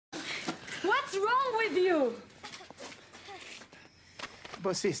What's wrong with you?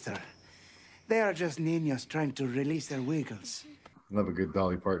 But sister, they are just niños trying to release their wiggles. Love a good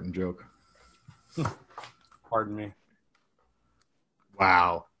Dolly Parton joke. Pardon me.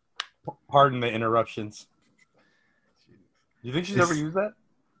 Wow. Pardon the interruptions. You think she's ever used that?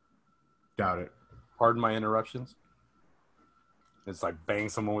 Doubt it. Pardon my interruptions. It's like bang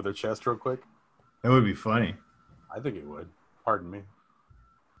someone with her chest real quick. That would be funny. I think it would. Pardon me.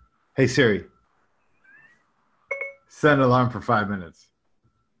 Hey Siri, set an alarm for 5 minutes.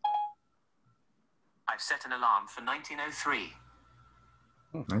 I've set an alarm for 1903.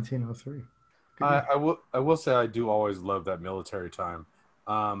 1903. I will say I do always love that military time.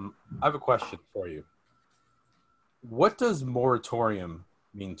 I have a question for you. What does moratorium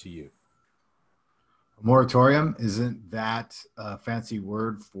mean to you? Moratorium, isn't that a fancy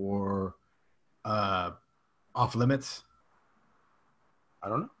word for off limits? I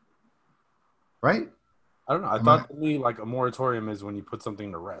don't know. Right? I don't know. I thought to me, like a moratorium is when you put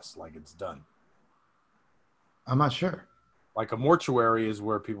something to rest, like it's done. I'm not sure. Like a mortuary is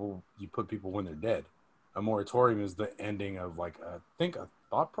where you put people when they're dead. A moratorium is the ending of like I think a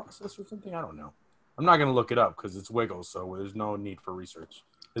thought process or something. I don't know. I'm not gonna look it up because it's Wiggles, so there's no need for research.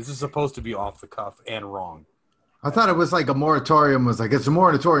 This is supposed to be off the cuff and wrong. I thought it was like a moratorium was like it's a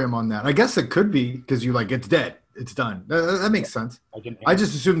moratorium on that. I guess it could be because you like it's dead, it's done. That makes sense. I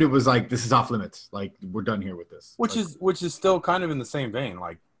just assumed it was like this is off limits. Like we're done here with this. Which is still kind of in the same vein.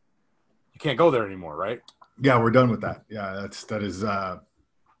 Like you can't go there anymore, right? Yeah, we're done with that. Yeah, that is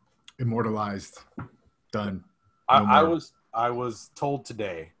immortalized, done. No I was told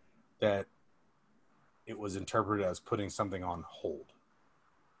today that it was interpreted as putting something on hold.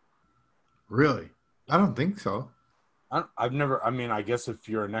 Really? I don't think so. I guess if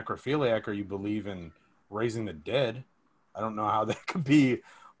you're a necrophiliac or you believe in raising the dead, I don't know how that could be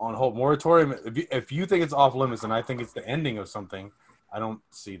on hold. Moratorium, if you think it's off limits and I think it's the ending of something, I don't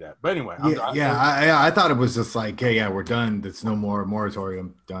see that. But anyway. I thought it was just like, hey, yeah, we're done. There's no more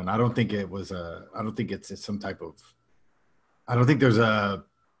moratorium done. I don't think it's some type of, I don't think there's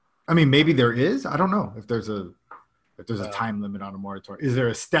maybe there is. I don't know if there's a time limit on a moratorium. Is there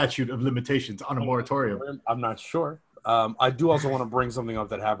a statute of limitations on a moratorium? I'm not sure. I do also want to bring something up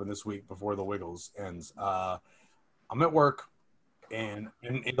that happened this week before the Wiggles ends. I'm at work, and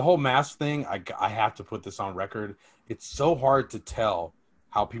the whole mask thing, I have to put this on record. It's so hard to tell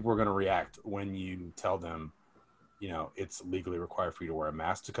how people are going to react when you tell them, it's legally required for you to wear a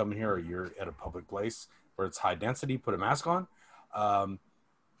mask to come in here, or you're at a public place where it's high density, put a mask on.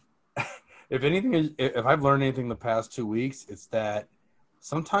 If I've learned anything the past 2 weeks, it's that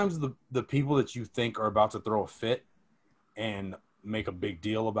sometimes the people that you think are about to throw a fit and make a big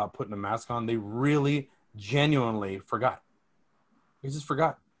deal about putting a mask on, they really genuinely forgot. They just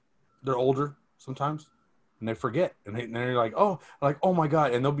forgot. They're older sometimes and they forget. And they're like, oh my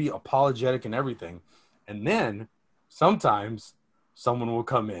God. And they'll be apologetic and everything. And then sometimes someone will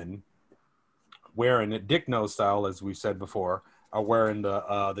come in wearing it Dick Nose style, as we've said before, are wearing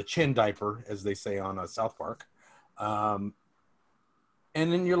the chin diaper, as they say on South Park. And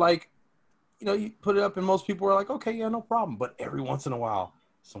then you're like, you put it up and most people are like, okay, yeah, no problem. But every once in a while,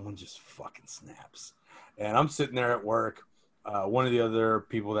 someone just fucking snaps. And I'm sitting there at work. One of the other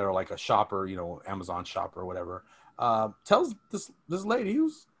people that are like a shopper, Amazon shopper or whatever, tells this lady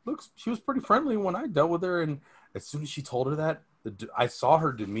she was pretty friendly when I dealt with her. And as soon as she told her that, I saw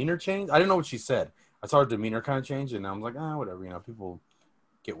her demeanor change. I didn't know what she said. I saw her demeanor kind of change, and I was like, whatever. People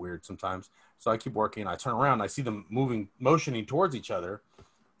get weird sometimes. So I keep working. I turn around, and I see them motioning towards each other,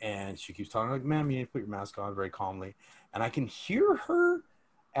 and she keeps talking like, "Ma'am, you need to put your mask on," very calmly. And I can hear her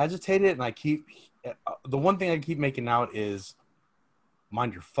agitated, and the one thing I keep making out is,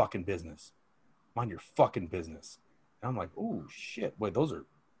 "Mind your fucking business. Mind your fucking business." And I'm like, "Oh shit! Wait, those are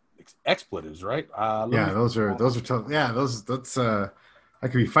expletives, right?" Those are tough. Yeah, that's that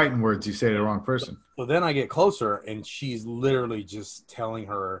could be fighting words. You say to the wrong person. So then I get closer, and she's literally just telling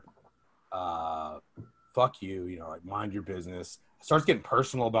her, "Fuck you," like mind your business. Starts getting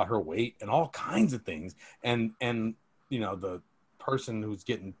personal about her weight and all kinds of things. And the person who's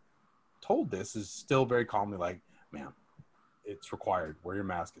getting told this is still very calmly like, "Ma'am, it's required. Wear your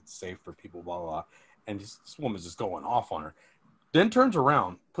mask. It's safe for people." Blah blah blah. And this woman's just going off on her. Then turns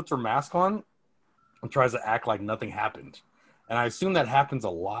around, puts her mask on, and tries to act like nothing happened. And I assume that happens a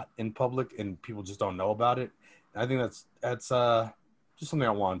lot in public, and people just don't know about it. And I think that's just something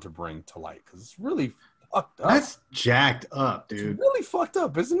I wanted to bring to light because it's really fucked up. That's jacked up, dude. It's really fucked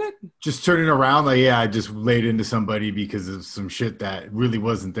up, isn't it? Just turning around like, yeah, I just laid into somebody because of some shit that really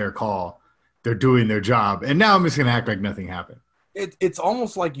wasn't their call. They're doing their job, and now I'm just gonna act like nothing happened. It's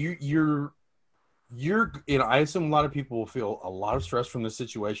almost like you're I assume a lot of people will feel a lot of stress from this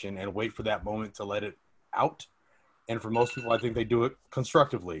situation and wait for that moment to let it out. And for most people, I think they do it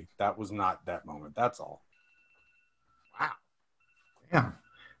constructively. That was not that moment. That's all. Yeah,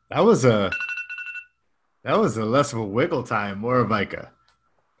 that was a less of a wiggle time, more of like a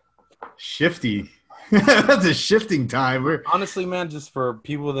shifty. That's a shifting time. Honestly, man, just for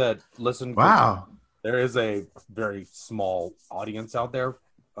people that listen, Wow. there is a very small audience out there.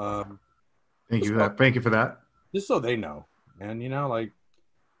 Thank you. Thank you for that. Just so they know, and like,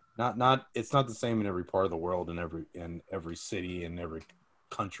 not it's not the same in every part of the world, in every city, in every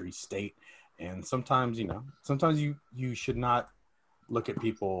country, state, and sometimes you should not look at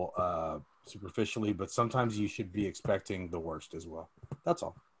people superficially, but sometimes you should be expecting the worst as well. That's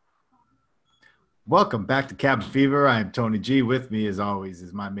all. Welcome back to Cabin Fever. I am Tony G. With me, as always,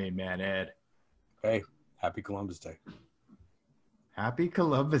 is my main man, Ed. Hey, happy Columbus Day. Happy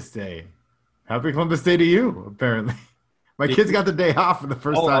Columbus Day. Happy Columbus Day to you, apparently. My kids got the day off for the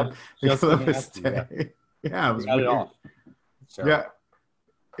first time. Columbus Day. Yeah, it was weird. Off.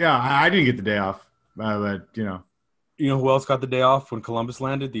 Yeah, I didn't get the day off, but You know who else got the day off when Columbus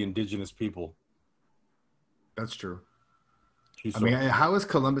landed? The indigenous people. That's true. True I mean, how is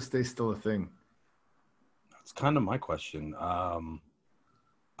Columbus Day still a thing? That's kind of my question. I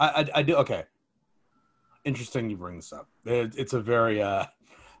do. Okay. Interesting you bring this up. It's a very,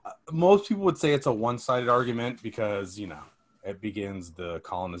 most people would say it's a one-sided argument because, it begins the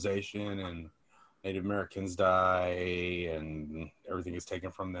colonization and Native Americans die and everything is taken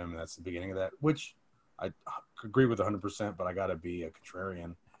from them. And that's the beginning of that, which I agree with 100%, but I got to be a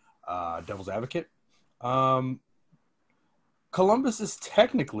contrarian devil's advocate. Columbus is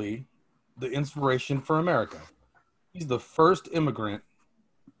technically the inspiration for America. He's the first immigrant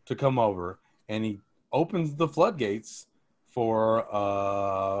to come over, and he opens the floodgates for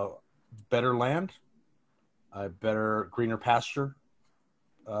better land, a better, greener pasture,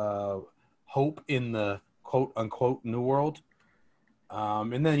 hope in the quote-unquote New World.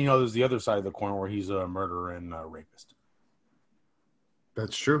 And then, there's the other side of the coin where he's a murderer and a rapist.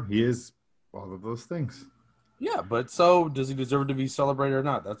 That's true. He is all of those things. Yeah, but so does he deserve to be celebrated or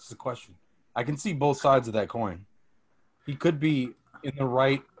not? That's the question. I can see both sides of that coin. He could be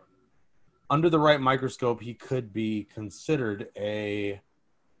under the right microscope, he could be considered a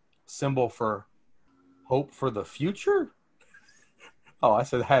symbol for hope for the future. Oh, I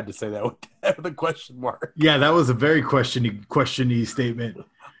had to say that with a question mark. Yeah, that was a very questiony statement.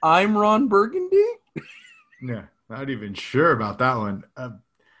 I'm Ron Burgundy? Yeah, not even sure about that one.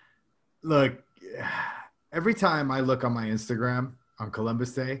 Look, every time I look on my Instagram on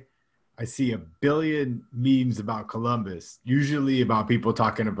Columbus Day, I see a billion memes about Columbus, usually about people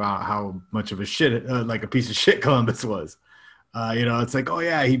talking about how much of a shit, like a piece of shit Columbus was. It's like, oh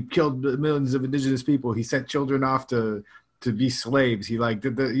yeah, he killed millions of indigenous people. He sent children off to be slaves. He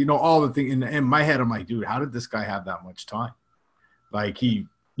did all the things in my head. I'm like, dude, how did this guy have that much time? Like he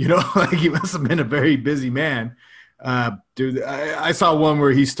must have been a very busy man. Dude, I saw one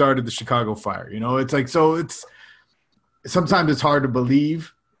where he started the Chicago fire. It's like, so it's sometimes it's hard to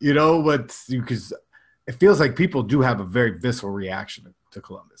believe, but because it feels like people do have a very visceral reaction to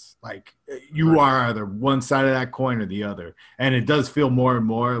Columbus. Like you are either one side of that coin or the other. And it does feel more and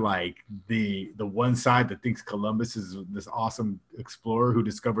more like the one side that thinks Columbus is this awesome explorer who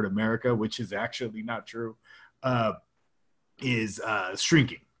discovered America, which is actually not true, is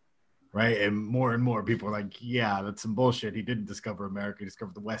shrinking. Right. And more people are like, yeah, that's some bullshit. He didn't discover America. He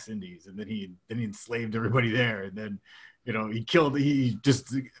discovered the West Indies. And then he enslaved everybody there. And then, he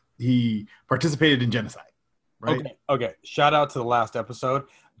participated in genocide. Right. Okay. Shout out to the last episode.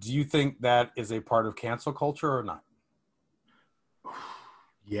 Do you think that is a part of cancel culture or not?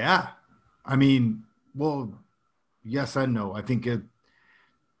 Yeah. I mean, well, yes and no. I think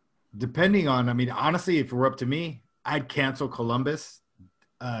depending on, honestly, if it were up to me, I'd cancel Columbus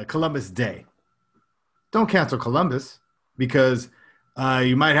Day. Don't cancel Columbus because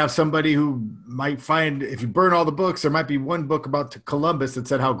you might have somebody who might find, if you burn all the books, there might be one book about Columbus that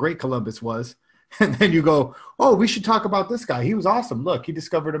said how great Columbus was. And then you go, oh, we should talk about this guy. He was awesome. Look, he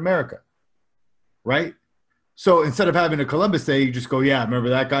discovered America. Right? So instead of having a Columbus Day, you just go, yeah, remember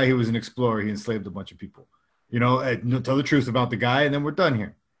that guy? He was an explorer. He enslaved a bunch of people. Tell the truth about the guy, and then we're done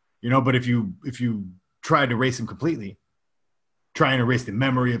here. But if you try to erase him completely, try and erase the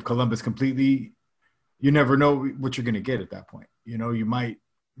memory of Columbus completely, you never know what you're going to get at that point. You might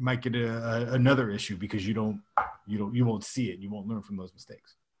get another issue because you won't see it. You won't learn from those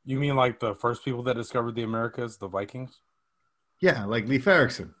mistakes. You mean like the first people that discovered the Americas, the Vikings? Yeah, like Leif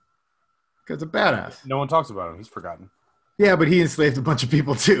Erikson. Because a badass. No one talks about him. He's forgotten. Yeah, but he enslaved a bunch of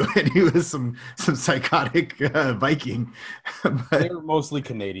people too, and he was some psychotic Viking. But They're mostly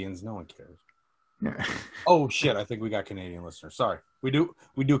Canadians. No one cares. yeah. Oh shit! I think we got Canadian listeners. Sorry, we do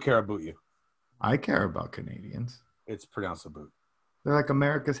care about you. I care about Canadians. It's pronounced a boot. They're like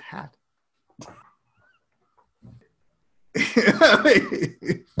America's hat.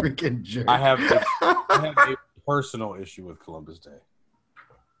 Freaking jerk. I have a personal issue with Columbus Day.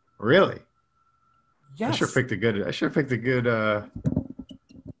 Really? Yes. I sure picked a good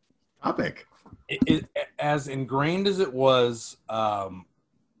topic. As ingrained as it was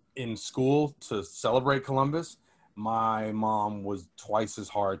in school to celebrate Columbus, my mom was twice as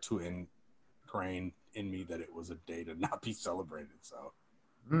hard to ingrain in me that it was a day to not be celebrated. So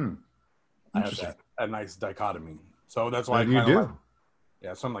I have Interesting. a nice dichotomy. So that's why What do you do?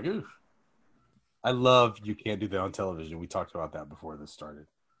 yeah. So I'm like, ooh, I love You Can't Do That on Television. We talked about that before this started.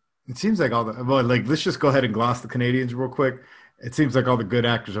 It seems like let's just go ahead and gloss the Canadians real quick. It seems like all the good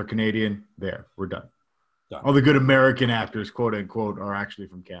actors are Canadian. There, we're done. Done. All the good American actors, quote unquote, are actually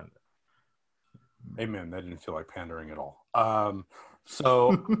from Canada. Amen. That didn't feel like pandering at all.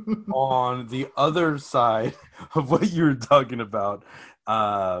 So on the other side of what you were talking about,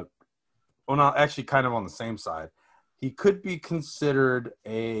 well, not actually kind of on the same side, he could be considered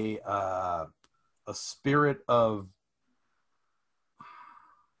a spirit of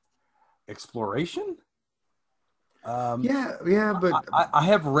exploration. Yeah, but I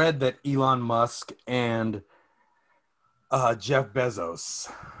have read that Elon Musk and Jeff Bezos,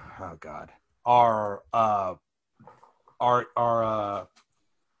 oh God, are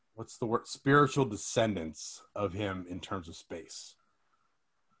what's the word? Spiritual descendants of him in terms of space.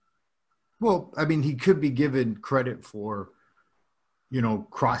 well, I mean, he could be given credit for,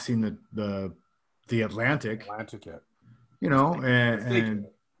 crossing the Atlantic, and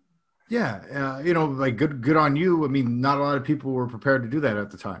yeah, like good on you. I mean, not a lot of people were prepared to do that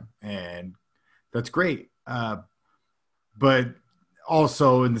at the time, and that's great. But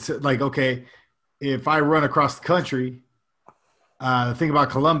also, okay, if I run across the country, the thing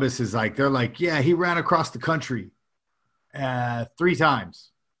about Columbus is like they're like, yeah, he ran across the country 3 times,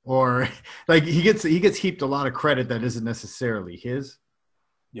 or like he gets heaped a lot of credit that isn't necessarily his.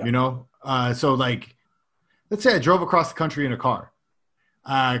 Yeah. So like, let's say I drove across the country in a car.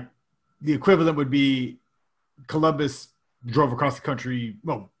 The equivalent would be Columbus drove across the country,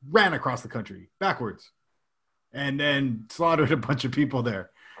 ran across the country backwards, and then slaughtered a bunch of people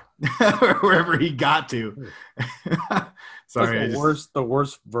there, wherever he got to. Sorry, That's the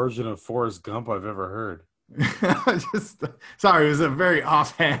worst version of Forrest Gump I've ever heard. Sorry, it was a very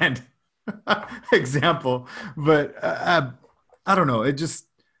offhand example, but I don't know. It just,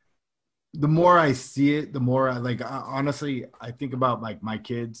 the more I see it, the more honestly, I think about like my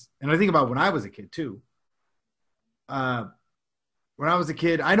kids, and I think about when I was a kid too. When I was a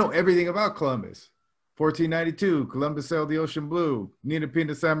kid, I know everything about Columbus. 1492, Columbus sailed the ocean blue. Nina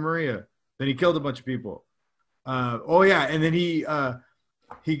Pinta San Maria. Then he killed a bunch of people. And then he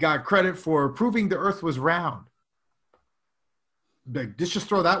got credit for proving the Earth was round. Like, just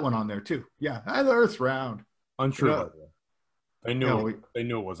throw that one on there too. Yeah, the Earth's round. Untrue. They knew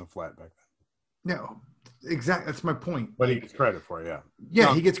it wasn't flat back then. No, exactly. That's my point. But he gets credit for it, yeah. Yeah,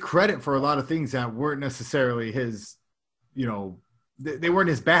 No. he gets credit for a lot of things that weren't necessarily his. They weren't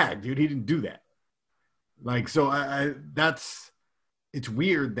his bag, dude. He didn't do that. Like, so it's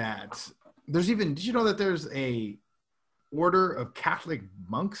weird that there's even. Did you know that there's a order of Catholic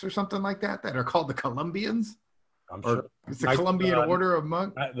monks or something like that are called the Columbians? I'm sure. It's the Columbian order of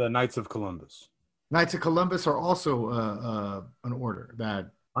monk. The Knights of Columbus. Knights of Columbus are also an order that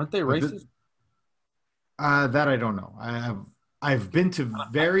Aren't they racist? that I don't know. I've been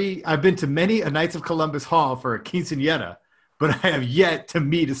to many a Knights of Columbus Hall for a quinceañera, but I have yet to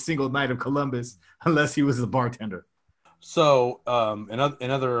meet a single Knight of Columbus unless he was the bartender. So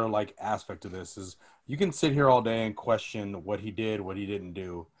another like aspect of this is you can sit here all day and question what he did, what he didn't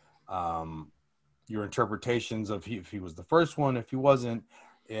do, your interpretations of if he was the first one, if he wasn't,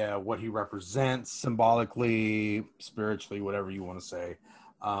 what he represents symbolically, spiritually, whatever you want to say.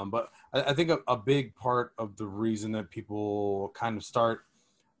 But I think a big part of the reason that people kind of start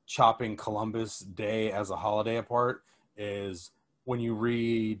chopping Columbus Day as a holiday apart is when you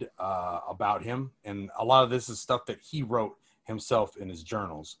read about him, and a lot of this is stuff that he wrote himself in his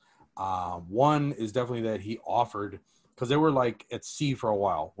journals. One is definitely that he offered, because they were like at sea for a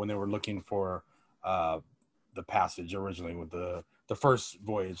while when they were looking for the passage originally with the first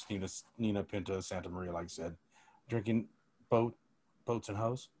voyage, Nina Pinta Santa Maria, like I said, drinking boats and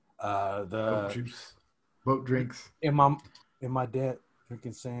hoes. Boat juice, boat drinks. In my dad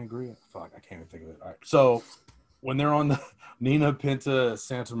drinking sangria. Fuck, I can't even think of it. All right, so when they're on the Nina Pinta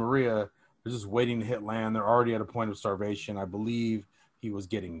Santa Maria, they're just waiting to hit land. They're already at a point of starvation. I believe he was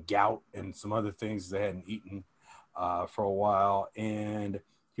getting gout and some other things they hadn't eaten for a while. And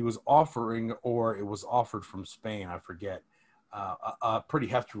he was offering, or it was offered from Spain, I forget, a pretty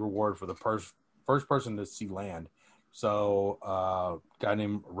hefty reward for the first person to see land. So a guy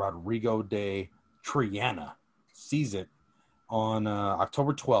named Rodrigo de Triana sees it on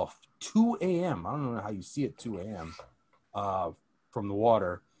October 12th, 2 a.m. I don't know how you see it 2 a.m. From the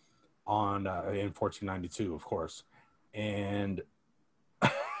water on in 1492, of course. And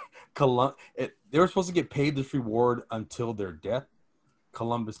they were supposed to get paid this reward until their death.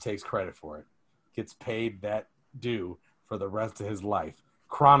 Columbus takes credit for it, gets paid that due for the rest of his life,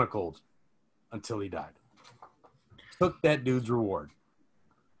 chronicled until he died. Took that dude's reward.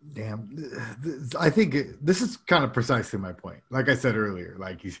 Damn, I think this is kind of precisely my point. Like I said earlier,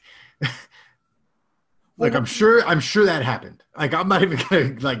 like he's like I'm sure that happened. Like I'm not even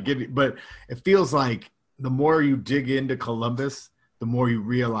gonna like get it, but it feels like the more you dig into Columbus, the more you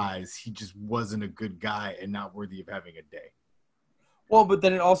realize he just wasn't a good guy and not worthy of having a day. Well, but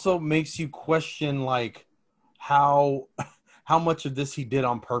then it also makes you question like how much of this he did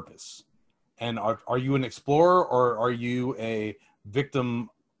on purpose. And are you an explorer or are you a victim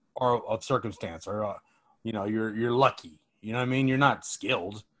or of circumstance, or you're lucky? You know what I mean? You're not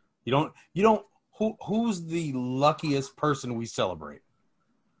skilled. You don't. Who's the luckiest person we celebrate?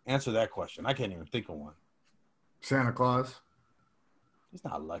 Answer that question. I can't even think of one. Santa Claus. He's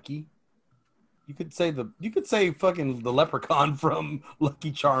not lucky. You could say fucking the leprechaun from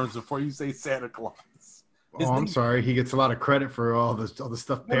Lucky Charms before you say Santa Claus. I'm sorry. He gets a lot of credit for all the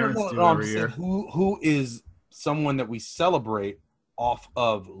stuff parents do every year. Who is someone that we celebrate off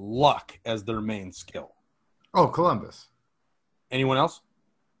of luck as their main skill? Oh, Columbus. Anyone else?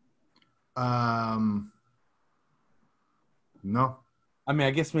 No. I mean,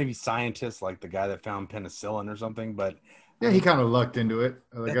 I guess maybe scientists, like the guy that found penicillin or something, but yeah, he kind of lucked into it,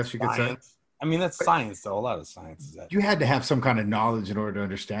 I guess you could say. I mean, that's science, though. A lot of science is that. You had to have some kind of knowledge in order to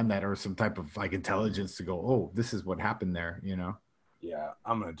understand that, or some type of like intelligence to go, oh, this is what happened there, you know? Yeah,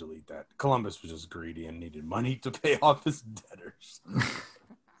 I'm going to delete that. Columbus was just greedy and needed money to pay off his debtors.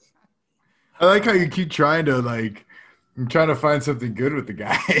 I like how you keep trying to I'm trying to find something good with the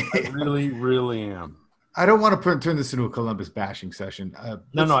guy. I really, really am. I don't want to turn this into a Columbus bashing session.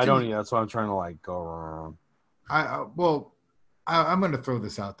 No, I don't either. That's why I'm trying to go around. I'm going to throw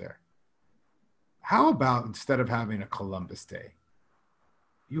this out there. How about instead of having a Columbus Day,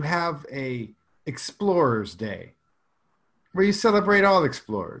 you have a Explorers Day, where you celebrate all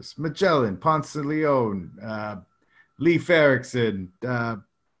explorers: Magellan, Ponce de Leon, Leif Erikson.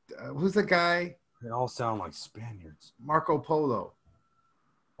 Who's the guy? They all sound like Spaniards. Marco Polo.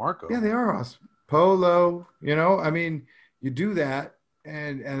 Marco. Yeah, they are awesome. Polo. I mean, you do that,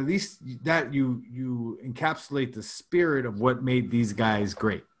 and at least that you encapsulate the spirit of what made these guys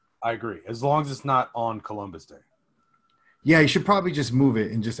great. I agree. As long as it's not on Columbus Day. Yeah, you should probably just move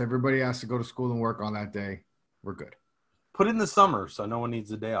it and just everybody has to go to school and work on that day. We're good. Put it in the summer so no one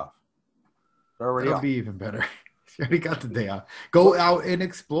needs a day off. They're already That'll off. be even better. You already got the day off. Go out and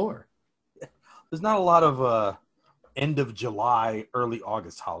explore. There's not a lot of end of July, early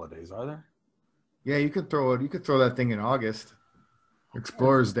August holidays, are there? Yeah, you could throw that thing in August.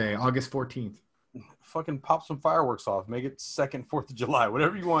 Explorers Day, August 14th. Fucking pop some fireworks off. Make it 2nd, 4th of July.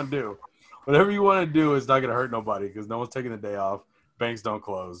 Whatever you want to do. Whatever you want to do is not going to hurt nobody because no one's taking the day off. Banks don't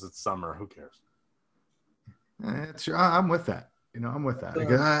close. It's summer. Who cares? I'm with that. I'm with that.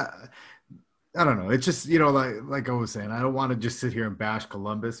 I don't know. It's just, like I was saying, I don't want to just sit here and bash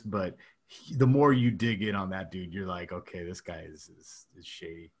Columbus, but the more you dig in on that dude, you're like, okay, this guy is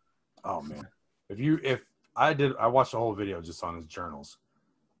shady. Oh man. I watched the whole video just on his journals.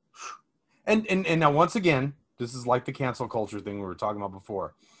 And now once again, this is like the cancel culture thing we were talking about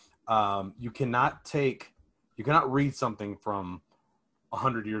before. You cannot read something from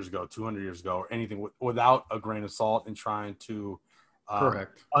 100 years ago, 200 years ago, or anything without a grain of salt and trying to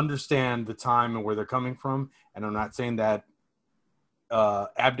correct understand the time and where they're coming from. And I'm not saying that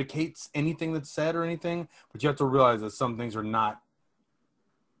abdicates anything that's said or anything, but you have to realize that some things are not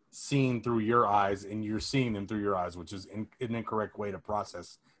seen through your eyes and you're seeing them through your eyes, which is an incorrect way to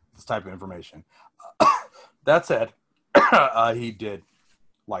process this type of information. That said, he did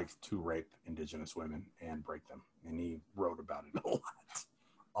like to rape indigenous women and break them, and he wrote about it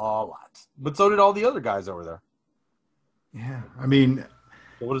a lot. But so did all the other guys over there. Yeah, I mean,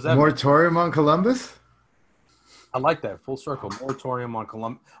 so what does that moratorium on Columbus? I like that full circle moratorium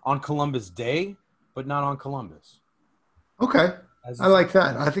on Columbus Day, but not on Columbus. Okay, I like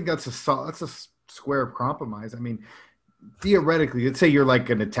that. I think that's a square compromise. I mean, theoretically, let's say you're like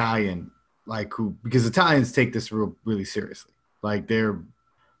an Italian, like who, because Italians take this really seriously. Like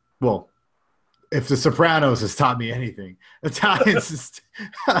well, if The Sopranos has taught me anything, Italians is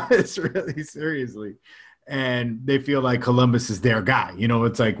this really seriously. And they feel like Columbus is their guy. You know,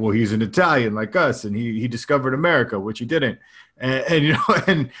 it's like, well, he's an Italian like us, and he discovered America, which he didn't. And you know,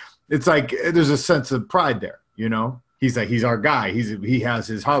 and it's like there's a sense of pride there. You know, he's our guy. He has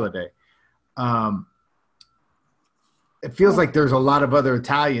his holiday. It feels like there's a lot of other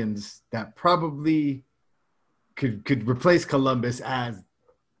Italians that probably could replace Columbus as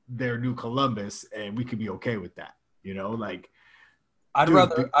their new Columbus, and we could be okay with that. You know, like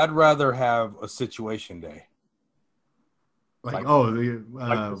I'd rather have a situation day. Like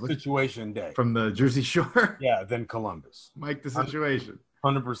the situation day from the Jersey Shore. Yeah, than Columbus. Mike, the situation.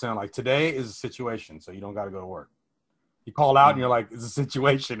 100%. Like today is a situation, so you don't got to go to work. You call out and you're like, "It's a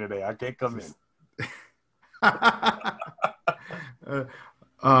situation today. I can't come in."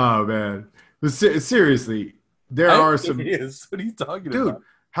 Oh man, but seriously, there are some. What are you talking dude, about?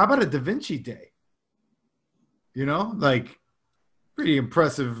 How about a Da Vinci Day? You know, like pretty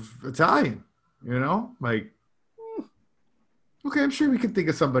impressive Italian. You know, like okay, I'm sure we can think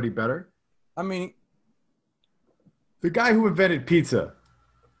of somebody better. I mean, the guy who invented pizza.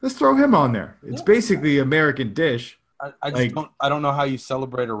 Let's throw him on there. It's basically American dish. I don't know how you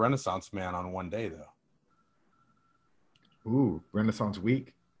celebrate a Renaissance man on one day though. Ooh, Renaissance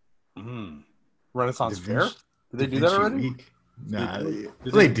Week. Renaissance Fair? Did they do that already? Week. Nah,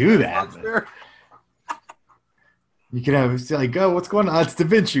 they do that. You can have like, oh, what's going on? It's Da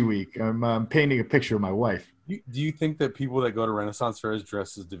Vinci Week. I'm painting a picture of my wife. Do you think that people that go to Renaissance fairs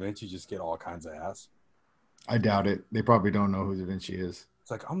dressed as Da Vinci just get all kinds of ass? I doubt it. They probably don't know who Da Vinci is. It's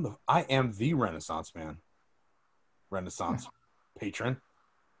like I am the Renaissance man. Renaissance patron.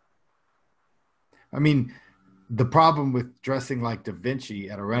 I mean, the problem with dressing like Da Vinci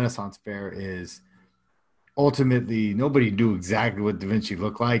at a Renaissance fair is ultimately nobody knew exactly what Da Vinci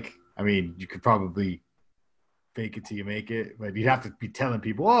looked like. I mean, you could probably fake it till you make it, but you'd have to be telling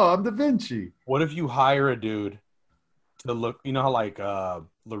people, "Oh, I'm Da Vinci." What if you hire a dude to look? You know how like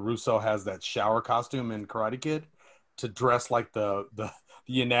LaRusso has that shower costume in Karate Kid to dress like the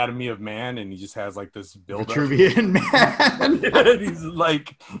anatomy of man, and he just has like this build-up. Vitruvian man. And he's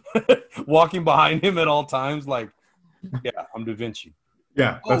like walking behind him at all times, like, yeah, I'm Da Vinci.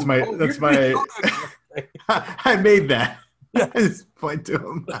 Yeah, that's my. I made that. I just point to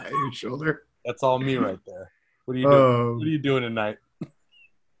him on your shoulder. That's all me right there. What are you doing? What are you doing tonight?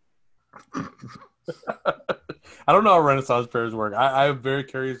 I don't know how Renaissance fairs work. I'm very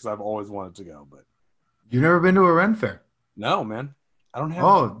curious because I've always wanted to go, but you've never been to a Ren fair? No, man. I don't have.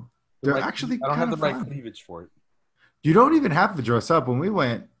 Oh, they're actually. I don't have the right fun. cleavage for it. You don't even have to dress up. When we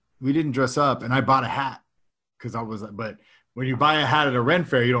went, we didn't dress up, and I bought a hat because I was. But when you buy a hat at a Ren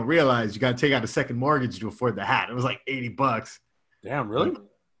fair, you don't realize you got to take out a second mortgage to afford the hat. It was like $80. Damn, really?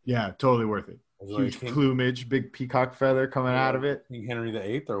 Yeah, totally worth it. Huge plumage, big peacock feather coming out of it. King Henry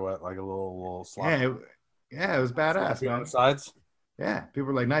VIII or what? Like a little slot. Yeah, it was badass, man. On the sides. Yeah, people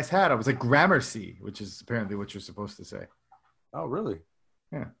were like, "Nice hat." I was like, "Gramercy," which is apparently what you're supposed to say. Oh, really?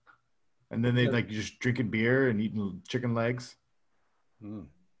 Yeah. And then they like just drinking beer and eating chicken legs.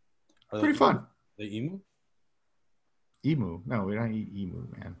 Pretty fun. The emu? Emu? No, we don't eat emu,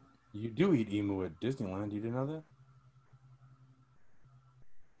 man. You do eat emu at Disneyland. You didn't know that?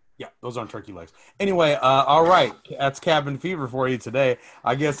 Yeah, those aren't turkey legs. Anyway, all right. That's Cabin Fever for you today.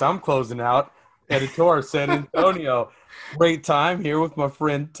 I guess I'm closing out. Editor San Antonio. Great time here with my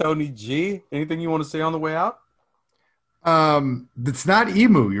friend Tony G. Anything you want to say on the way out? That's not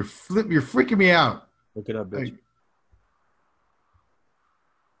emu. You're freaking me out. Look it up, bitch.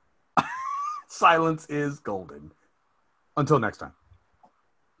 Silence is golden. Until next time.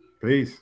 Peace.